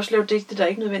poesi, og du kan også lave digte, der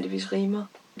ikke nødvendigvis rimer.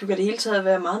 Du kan det hele taget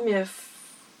være meget mere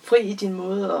fri i din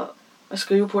måde at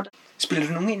skrive på. Spiller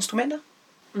du nogle instrumenter?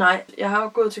 Nej, jeg har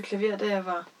jo gået til klaver, da jeg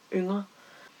var yngre.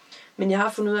 Men jeg har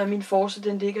fundet ud af, at min force,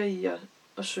 den ligger i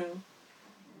at synge.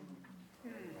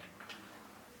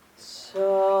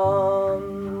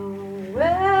 Somewhere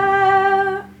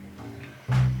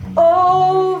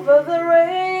over the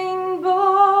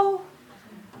rainbow,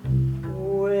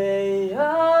 way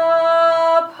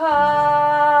up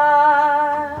high,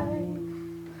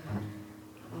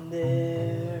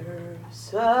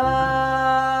 there's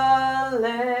a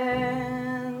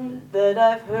land that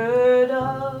I've heard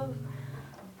of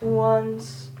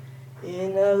once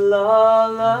in a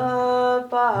lullaby.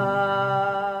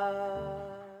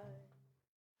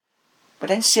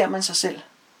 Hvordan ser man sig selv,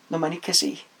 når man ikke kan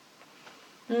se?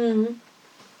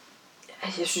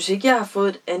 Jeg synes ikke, jeg har fået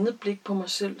et andet blik på mig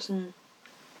selv. Sådan.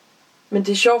 Men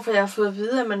det er sjovt, for jeg har fået at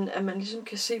vide, at man ligesom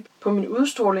kan se på min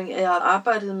udstråling, at jeg har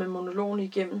arbejdet med monologen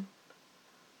igennem.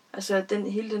 Altså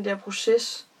at hele den der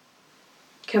proces,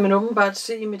 kan man åbenbart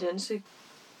se i mit ansigt.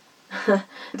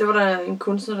 Det var der en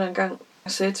kunstner, der engang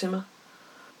sagde til mig.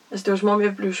 Altså det var som om,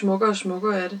 jeg blev smukkere og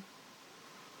smukkere af det.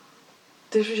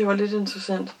 Det synes jeg var lidt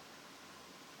interessant.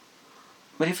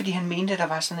 Var det fordi han mente, at der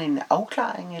var sådan en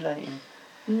afklaring eller en...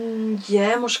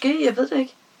 Ja, måske. Jeg ved det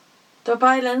ikke. Der var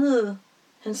bare et eller andet...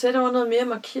 Han sagde, der var noget mere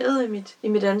markeret i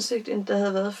mit ansigt, end der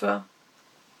havde været før.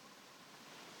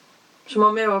 Som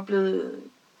om jeg var blevet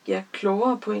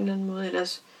klogere på en eller anden måde.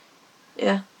 Ellers,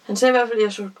 ja. Han sagde i hvert fald, at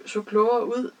jeg så klogere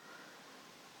ud.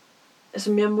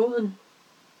 Altså mere moden.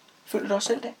 Føler du også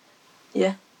selv det?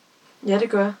 Ja. Ja, det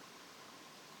gør jeg.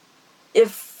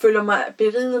 Jeg føler mig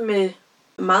beriget med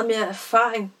meget mere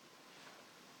erfaring,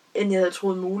 end jeg havde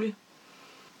troet muligt.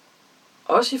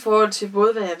 Også i forhold til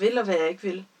både, hvad jeg vil og hvad jeg ikke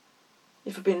vil.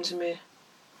 I forbindelse med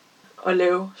at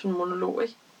lave sådan en monolog,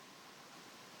 ikke?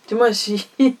 Det må jeg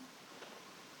sige.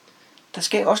 Der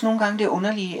sker også nogle gange det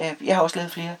underlige, at jeg har også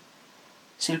lavet flere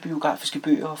selvbiografiske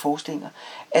bøger og forestillinger,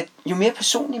 at jo mere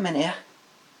personlig man er,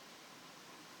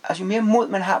 altså jo mere mod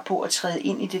man har på at træde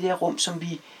ind i det der rum, som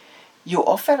vi jo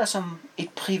opfatter som et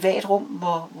privat rum,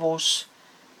 hvor vores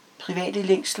private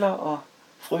længsler og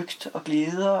frygt og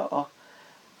glæder og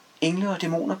engle og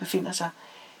dæmoner befinder sig,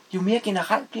 jo mere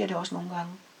generelt bliver det også nogle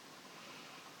gange.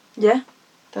 Ja.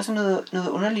 Der er sådan noget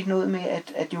underligt noget med,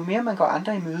 at jo mere man går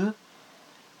andre i møde,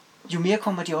 jo mere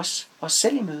kommer de også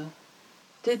selv i møde.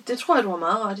 Det tror jeg, du har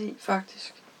meget ret i,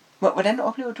 faktisk. Hvordan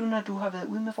oplever du, når du har været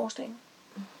ude med forestillingen?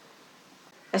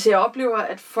 Altså, jeg oplever,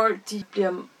 at folk de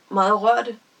bliver meget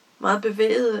rørte, meget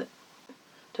bevægede.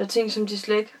 Der er ting, som de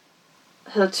slet ikke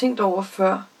havde tænkt over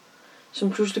før,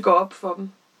 som pludselig går op for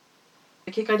dem.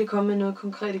 Jeg kan ikke rigtig komme med noget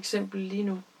konkret eksempel lige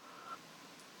nu.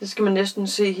 Så skal man næsten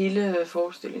se hele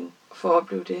forestillingen for at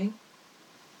opleve det, ikke?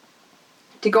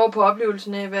 Det går på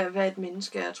oplevelsen af, hvad et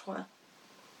menneske er, tror jeg.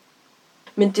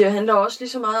 Men det handler også lige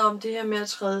så meget om det her med at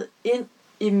træde ind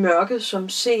i mørket som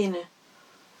seende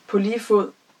på lige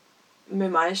fod med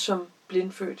mig som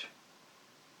blindfødt.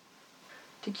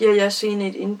 Det giver jeg seende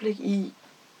et indblik i,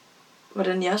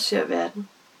 hvordan jeg ser verden.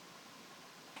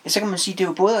 Ja, så kan man sige, at det er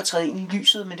jo både at træde ind i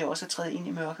lyset, men det er også at træde ind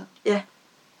i mørket. Ja,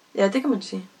 det kan man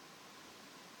sige.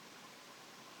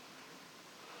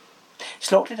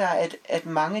 Slår det dig, at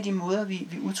mange af de måder,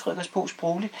 vi udtrykker os på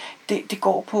sprogligt, det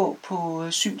går på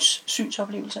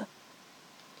synsoplevelser?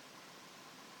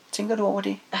 Tænker du over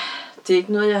det? Det er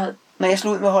ikke noget, jeg har... Når jeg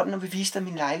slog ud med hånden og vi viste dig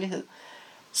min lejlighed,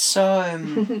 så...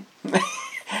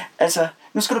 altså,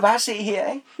 nu skal du bare se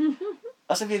her, ikke?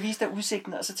 Og så vil jeg vise dig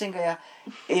udsigten, og så tænker jeg,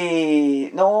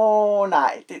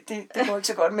 nej, det går ikke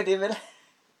så godt med det, vel?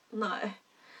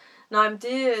 Nej, men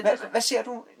det... Hvad ser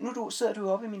du? Nu sidder du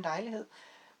oppe i min lejlighed.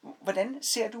 Hvordan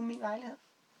ser du min lejlighed?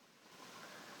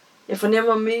 Jeg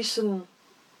fornemmer mest sådan,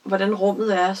 hvordan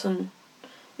rummet er sådan.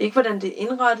 Ikke hvordan det er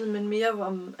indrettet, men mere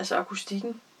om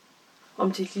akustikken.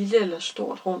 Om det er et lille eller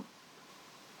stort rum.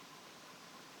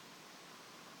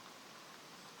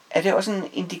 Er det også en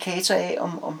indikator af,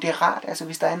 om det er rart? Altså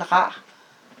hvis der er en rar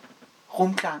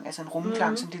rumklang, altså en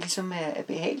rumklang, som det ligesom er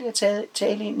behageligt at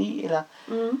tale ind i? Eller?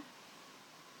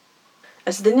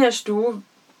 Altså den her stue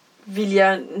vil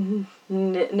jeg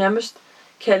nærmest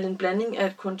kalde en blanding af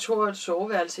et kontor og et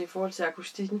soveværelse i forhold til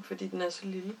akustikken, fordi den er så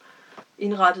lille.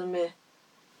 Indrettet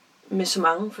med så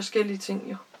mange forskellige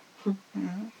ting, jo.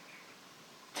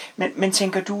 Men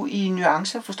tænker du i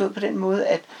nuancer, forstået på den måde,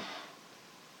 at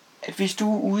hvis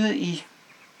du er ude i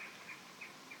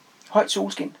højt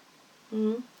solskin,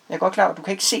 jeg er godt klar over, at du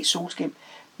kan ikke se solskin,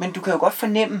 men du kan jo godt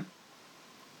fornemme,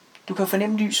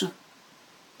 lyset.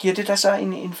 Giver det dig så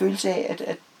en følelse af,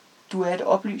 at du er et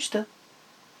oplyst sted?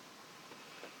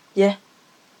 Ja,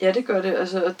 det gør det.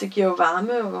 Altså, det giver jo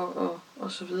varme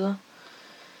og så videre.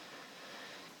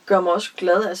 Gør mig også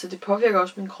glad. Altså, det påvirker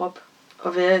også min krop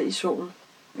at være i solen.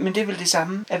 Men det er vel det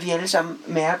samme, at vi alle sammen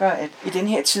mærker, at i den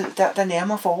her tid, der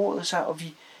nærmer foråret sig, og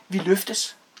vi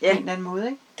løftes på en eller anden måde.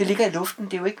 Ikke? Det ligger i luften.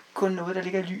 Det er jo ikke kun noget, der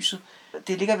ligger i lyset.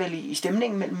 Det ligger vel i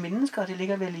stemningen mellem mennesker, og det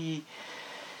ligger vel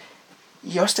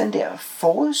i også den der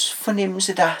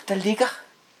forårsfornemmelse, der ligger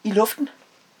i luften.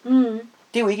 Det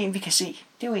er jo ikke en, vi kan se.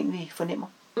 Det er jo en, vi fornemmer.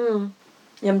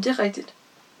 Jamen, det er rigtigt.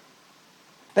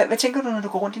 Hvad tænker du, når du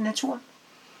går rundt i naturen?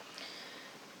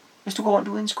 Hvis du går rundt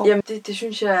ude i en skov? Jamen, det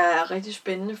synes jeg er rigtig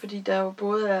spændende, fordi der jo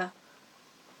både er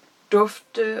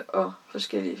dufte og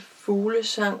forskellige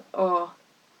fuglesang og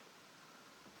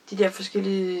de der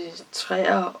forskellige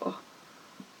træer og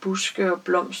buske og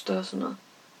blomster og sådan noget.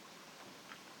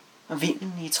 Og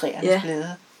vinden i træernes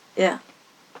blade. Ja.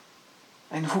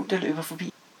 Og en hund, der løber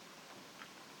forbi.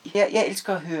 Jeg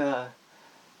elsker at høre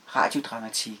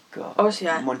radiodramatik og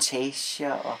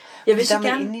montager. Og jeg vil der er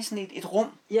man gerne inde i sådan et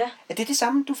rum. Ja. Er det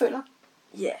samme, du føler?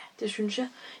 Ja, det synes jeg.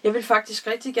 Jeg vil faktisk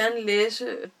rigtig gerne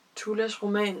læse Tullas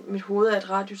roman Mit hoved er et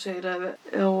radioteater.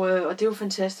 Og det er jo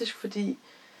fantastisk, fordi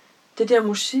det der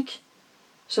musik,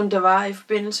 som der var i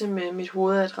forbindelse med Mit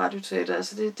hoved er et radioteater,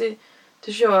 altså det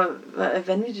synes jeg var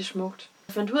vanvittigt smukt.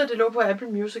 Jeg fandt ud af, at det lå på Apple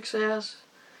Music, så jeg har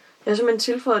simpelthen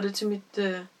tilføjet det til mit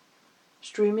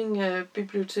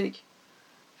streaming-bibliotek,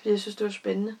 fordi jeg synes, det var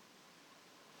spændende.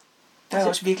 Der er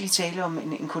også virkelig tale om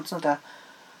en kunstner,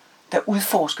 der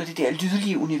udforsker det der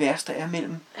lydlige univers, der er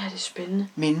mellem det er spændende.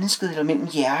 Mennesket, eller mellem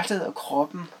hjertet og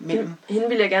kroppen. Hende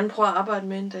vil jeg gerne prøve at arbejde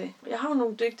med en dag. Jeg har jo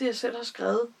nogle digte, jeg selv har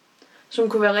skrevet, som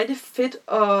kunne være rigtig fedt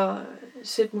at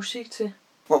sætte musik til.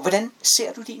 Hvordan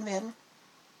ser du din verden?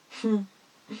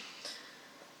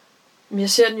 Jeg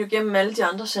ser den jo gennem alle de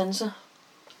andre sanser.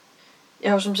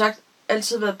 Jeg har jo som sagt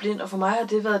altid været blind, og for mig har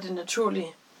det været det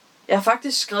naturlige. Jeg har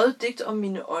faktisk skrevet digt om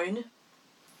mine øjne.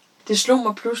 Det slog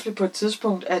mig pludselig på et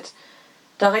tidspunkt, at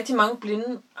der er rigtig mange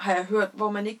blinde, har jeg hørt,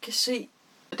 hvor man ikke kan se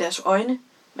deres øjne.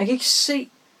 Man kan ikke se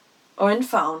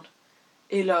øjenfarven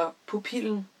eller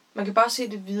pupillen. Man kan bare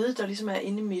se det hvide, der ligesom er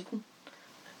inde i midten.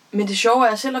 Men det sjove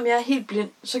er, at selvom jeg er helt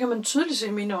blind, så kan man tydeligt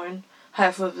se mine øjne, har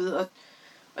jeg fået at vide.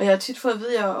 Og jeg har tit fået at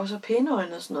vide, at jeg også har pæne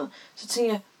øjne og sådan noget. Så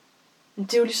tænker jeg,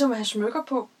 det er jo ligesom at have smykker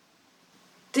på.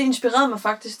 Det inspirerede mig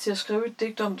faktisk til at skrive et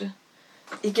digt om det.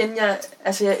 Igen, jeg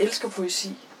elsker poesi.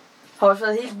 Jeg har også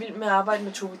været helt vild med at arbejde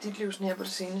med Tove Ditlevsen her på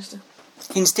det seneste.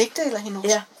 Hendes digte eller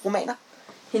hendes romaner?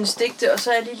 Hendes digte, og så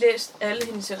har jeg lige læst alle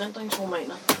hendes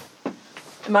erindringsromaner.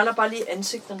 Jeg mangler bare lige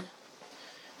ansigterne.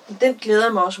 Men den glæder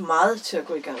jeg mig også meget til at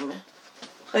gå i gang med.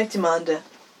 Rigtig meget endda.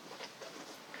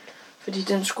 Fordi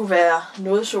den skulle være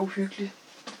noget så uhyggeligt.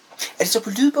 Er det så på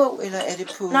lydbog, eller er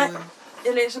det på... Nej,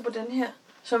 jeg læser på den her,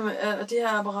 som er det her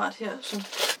apparat her.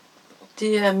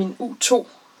 Det er min U2,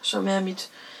 som er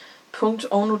mit punkt-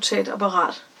 og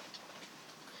notatapparat.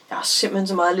 Jeg har simpelthen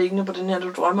så meget liggende på den her,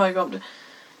 du drømmer ikke om det.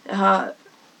 Jeg har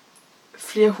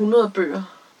flere 100 bøger,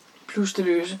 plus det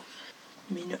løse.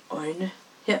 Mine øjne.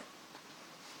 Her.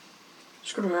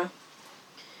 Skal du høre.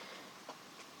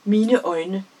 Mine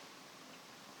øjne.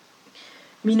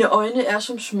 Mine øjne er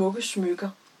som smukke smykker.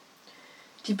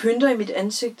 De pynter i mit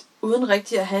ansigt, uden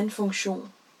rigtig at have en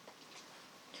funktion.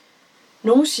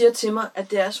 Nogen siger til mig,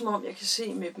 at det er som om jeg kan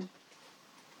se med dem.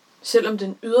 Selvom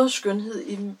den ydre skønhed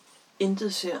i dem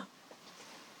intet ser.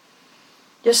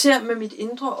 Jeg ser med mit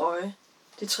indre øje,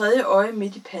 det tredje øje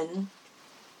midt i panden.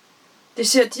 Det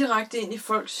ser direkte ind i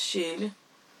folks sjæle,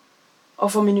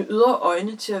 og får mine ydre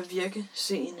øjne til at virke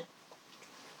seende.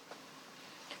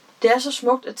 Det er så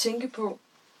smukt at tænke på,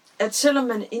 at selvom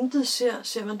man intet ser,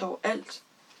 ser man dog alt.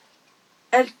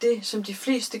 Alt det, som de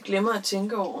fleste glemmer at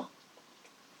tænke over.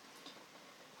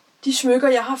 De smykker,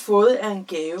 jeg har fået, er en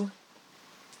gave.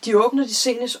 De åbner de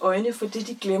seendes øjne for det,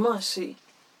 de glemmer at se,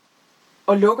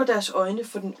 og lukker deres øjne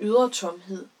for den ydre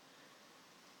tomhed.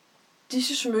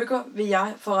 Disse smykker vil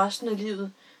jeg for resten af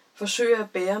livet forsøge at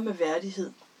bære med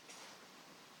værdighed.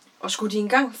 Og skulle de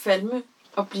engang falme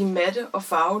og blive matte og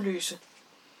farveløse,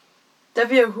 der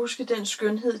vil jeg huske den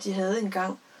skønhed, de havde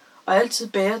engang, og altid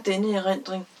bære denne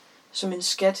erindring som en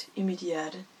skat i mit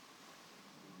hjerte.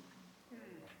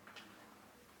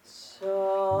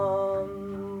 Somewhere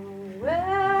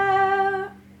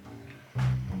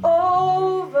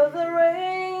over the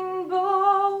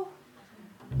rainbow,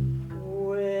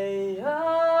 way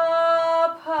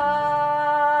up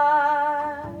high,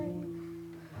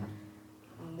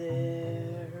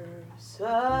 there's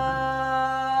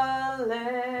a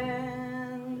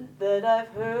land that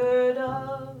I've heard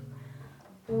of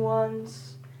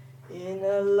once in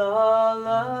a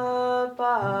lullaby.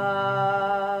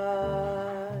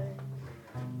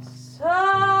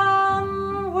 Somewhere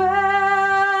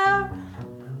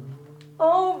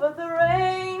over the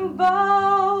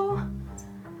rainbow,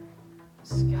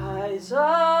 skies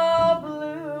are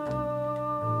blue,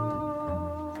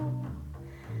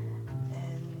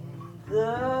 and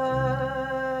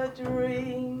the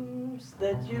dreams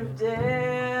that you've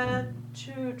dared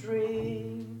to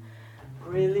dream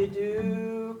really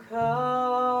do come